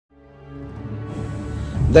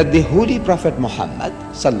that the Holy Prophet Muhammad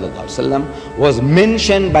sallallahu alaihi wasallam was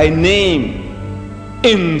mentioned by name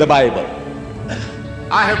in the Bible.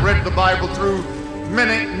 I have read the Bible through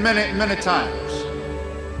many times.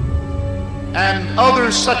 And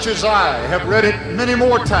others such as I have read it many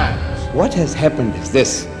more times. What has happened is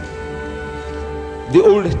this. The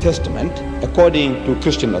Old Testament, according to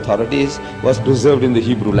Christian authorities, was preserved in the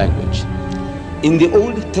Hebrew language. In the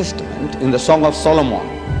Old Testament, in the Song of Solomon,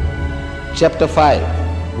 chapter 5,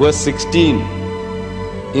 verse 16,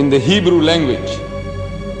 in the Hebrew language,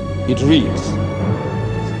 it reads,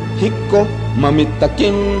 Hikko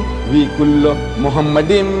mamittakim vi kullo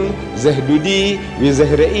Muhammadim zahdudi vi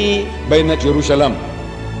zahra'i bainat Jerusalem.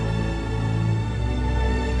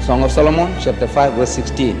 Song of Solomon, chapter 5, verse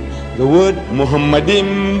 16. The word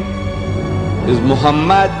Muhammadim is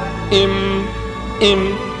Muhammad, im,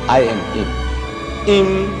 I am im.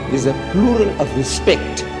 Im is a plural of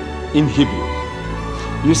respect in Hebrew.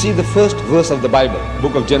 You see the first verse of the Bible,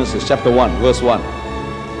 book of Genesis, chapter 1, verse 1.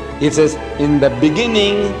 It says, in the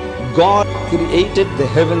beginning, God created the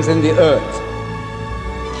heavens and the earth.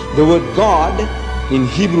 The word God in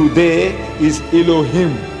Hebrew there is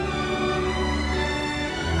Elohim.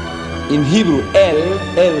 In Hebrew,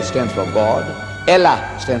 El stands for God,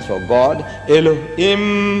 Elah stands for God,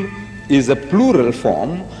 Elohim is a plural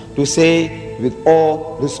form to say with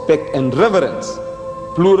awe, respect and reverence,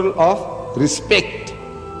 plural of respect.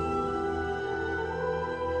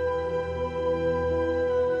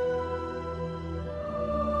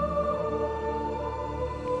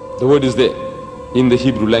 The word is there in the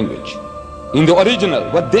Hebrew language. In the original,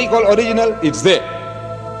 what they call original, it's there.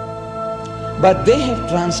 But they have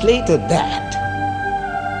translated that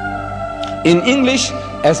in English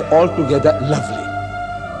as altogether lovely.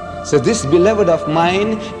 So this beloved of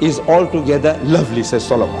mine is altogether lovely, says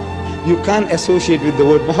Solomon. You can't associate with the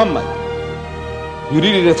word Muhammad. You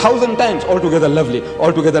read it 1,000 times, altogether lovely,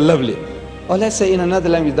 altogether lovely. Or let's say in another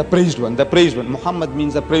language, the praised one, the praised one. Muhammad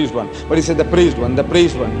means the praised one. But he said the praised one, the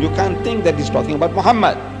praised one. You can't think that he's talking about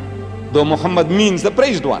Muhammad, though Muhammad means the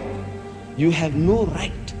praised one. You have no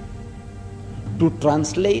right to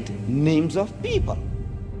translate names of people.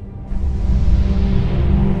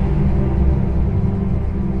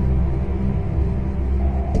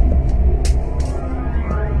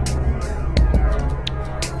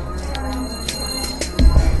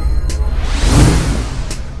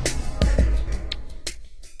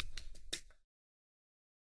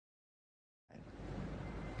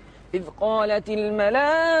 إذ قالت الملائكة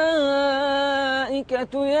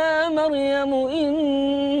يا مريم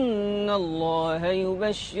إن الله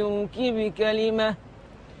يبشرك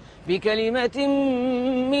بكلمة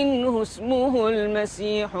منه اسمه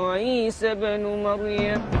المسيح عيسى بن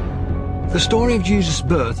مريم. The story of Jesus'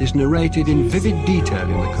 birth is narrated in vivid detail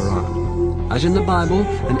in the Quran. As in the Bible,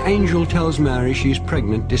 an angel tells Mary she is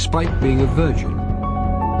pregnant despite being a virgin.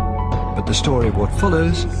 But the story of what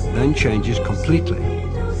follows then changes completely.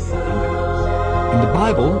 In the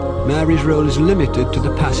Bible, Mary's role is limited to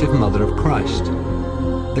the passive mother of Christ.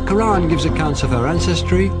 The Quran gives accounts of her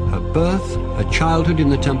ancestry, her birth, her childhood in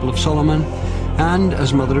the Temple of Solomon, and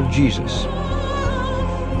as mother of Jesus.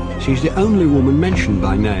 She's the only woman mentioned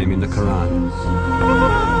by name in the Quran.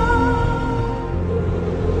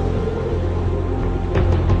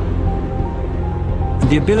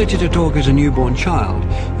 The ability to talk as a newborn child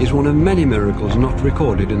is one of many miracles not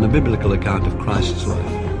recorded in the biblical account of Christ's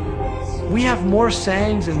life. We have more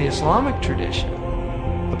sayings in the Islamic tradition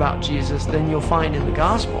about Jesus than you'll find in the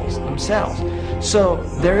Gospels themselves. So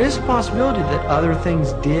there is a possibility that other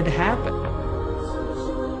things did happen.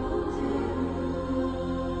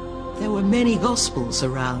 There were many Gospels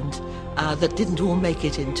around that didn't all make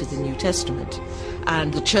it into the New Testament.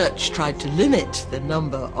 And the Church tried to limit the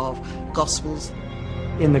number of Gospels.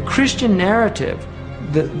 In the Christian narrative,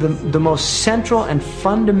 the most central and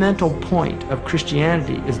fundamental point of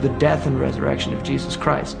Christianity is the death and resurrection of Jesus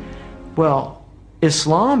Christ. Well,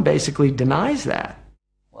 Islam basically denies that.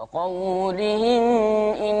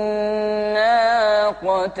 وقولهم إنا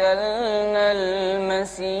قتلنا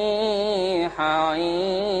المسيح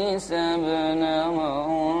عيسى بن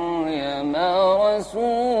مريم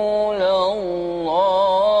رسول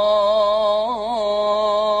الله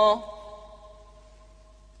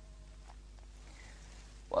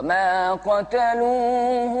وما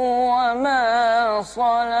قتلوه وما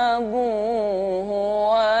صلبوه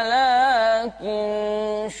ولكن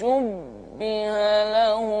شبه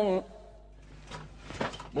لهم.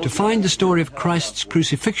 To find the story of Christ's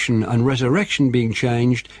crucifixion and resurrection being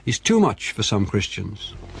changed is too much for some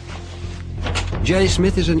Christians. J.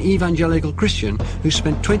 Smith is an evangelical Christian who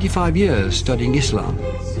spent 25 years studying Islam.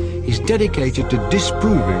 is dedicated to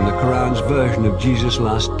disproving the Quran's version of Jesus'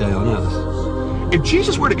 last day on earth. If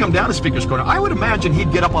Jesus were to come down to Speaker's Corner, I would imagine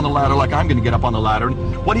he'd get up on the ladder like I'm going to get up on the ladder.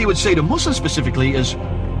 And what he would say to Muslims specifically is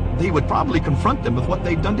he would probably confront them with what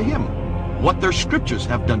they've done to him, what their scriptures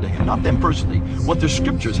have done to him, not them personally, what their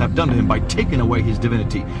scriptures have done to him by taking away his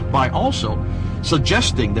divinity, by also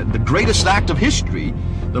suggesting that the greatest act of history,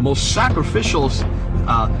 the most sacrificial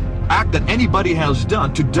act that anybody has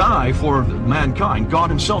done, to die for mankind, God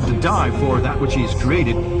himself to die for that which he has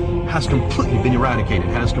created, has completely been eradicated,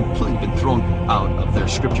 has completely been thrown out of their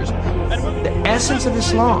scriptures. The essence of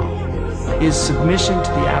Islam is submission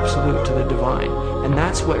to the absolute, to the divine. And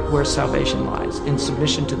that's where salvation lies, in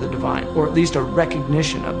submission to the divine, or at least a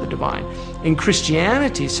recognition of the divine. In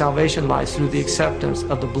Christianity, salvation lies through the acceptance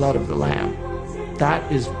of the blood of the Lamb. That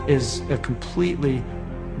is a completely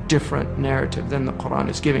different narrative than the Quran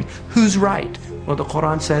is giving. Who's right? Well, the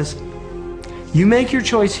Quran says, you make your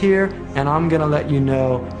choice here, and I'm going to let you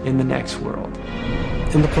know in the next world.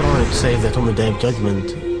 In the Quran it says that on the Day of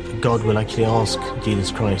Judgment, God will actually ask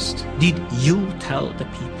Jesus Christ, did you tell the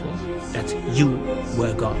people that you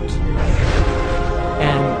were God?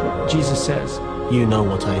 And Jesus says, you know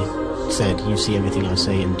what I said, you see everything I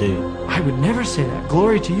say and do. I would never say that.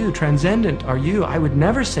 Glory to you, transcendent are you. I would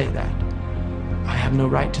never say that. I have no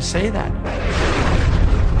right to say that.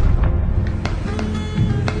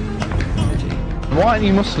 Why aren't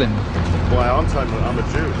you Muslim? Why aren't I? I'm a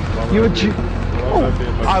Jew. You're a Jew?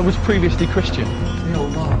 Oh, I was previously Christian.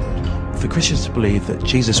 For Christians to believe that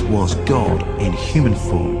Jesus was God in human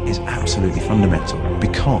form is absolutely fundamental,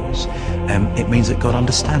 because it means that God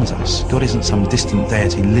understands us. God isn't some distant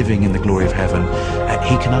deity living in the glory of heaven.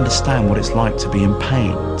 He can understand what it's like to be in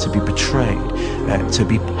pain, to be betrayed, to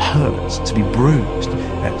be hurt, to be bruised,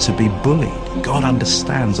 to be bullied. God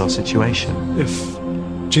understands our situation. If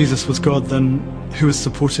Jesus was God, then who was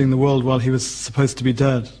supporting the world while he was supposed to be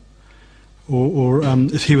dead? Or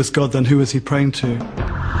if he was God, then who was he praying to?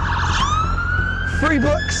 3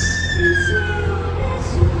 books.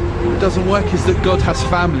 What doesn't work is that God has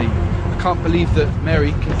family. I can't believe that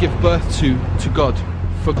Mary can give birth to God.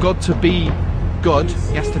 For God to be God,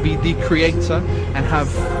 he has to be the creator and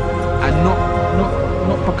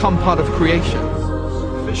not become part of creation.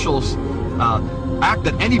 Officials act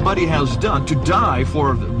that anybody has done to die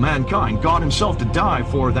for mankind, God himself to die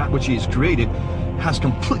for that which he has created, has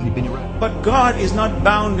completely been eradicated. But God is not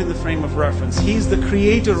bound in the frame of reference. He is the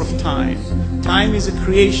creator of time. Time is a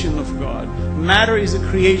creation of God. Matter is a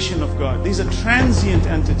creation of God. These are transient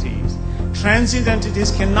entities. Transient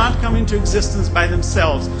entities cannot come into existence by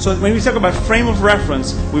themselves. So when we talk about frame of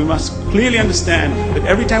reference, we must clearly understand that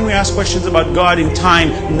every time we ask questions about God in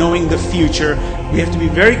time, knowing the future, we have to be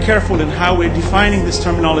very careful in how we're defining this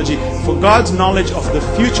terminology. For God's knowledge of the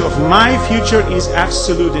future, of my future, is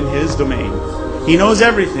absolute in his domain. He knows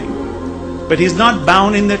everything, but he's not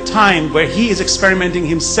bound in the time where he is experimenting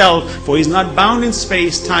himself, for he's not bound in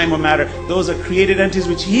space, time, or matter. Those are created entities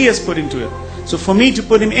which he has put into it. So for me to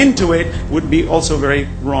put him into it would be also very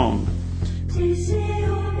wrong.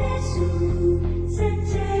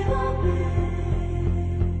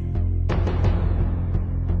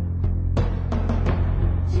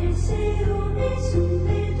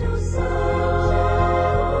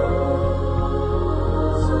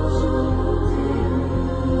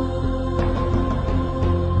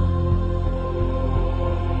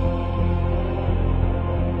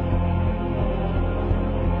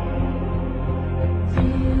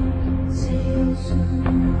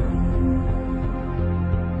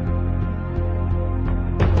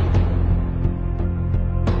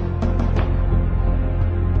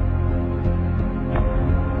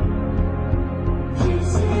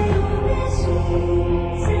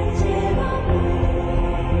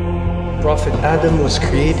 Prophet Adam was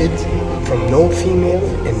created from no female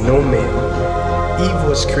and no male. Eve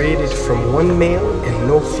was created from one male and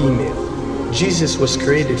no female. Jesus was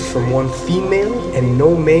created from one female and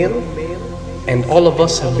no male. And all of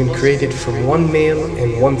us have been created from one male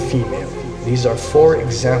and one female. These are 4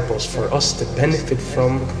 examples for us to benefit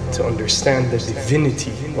from, to understand the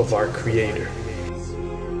divinity of our Creator.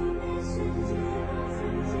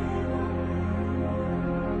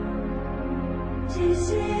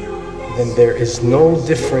 Then there is no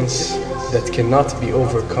difference that cannot be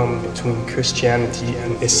overcome between Christianity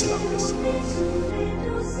and Islam.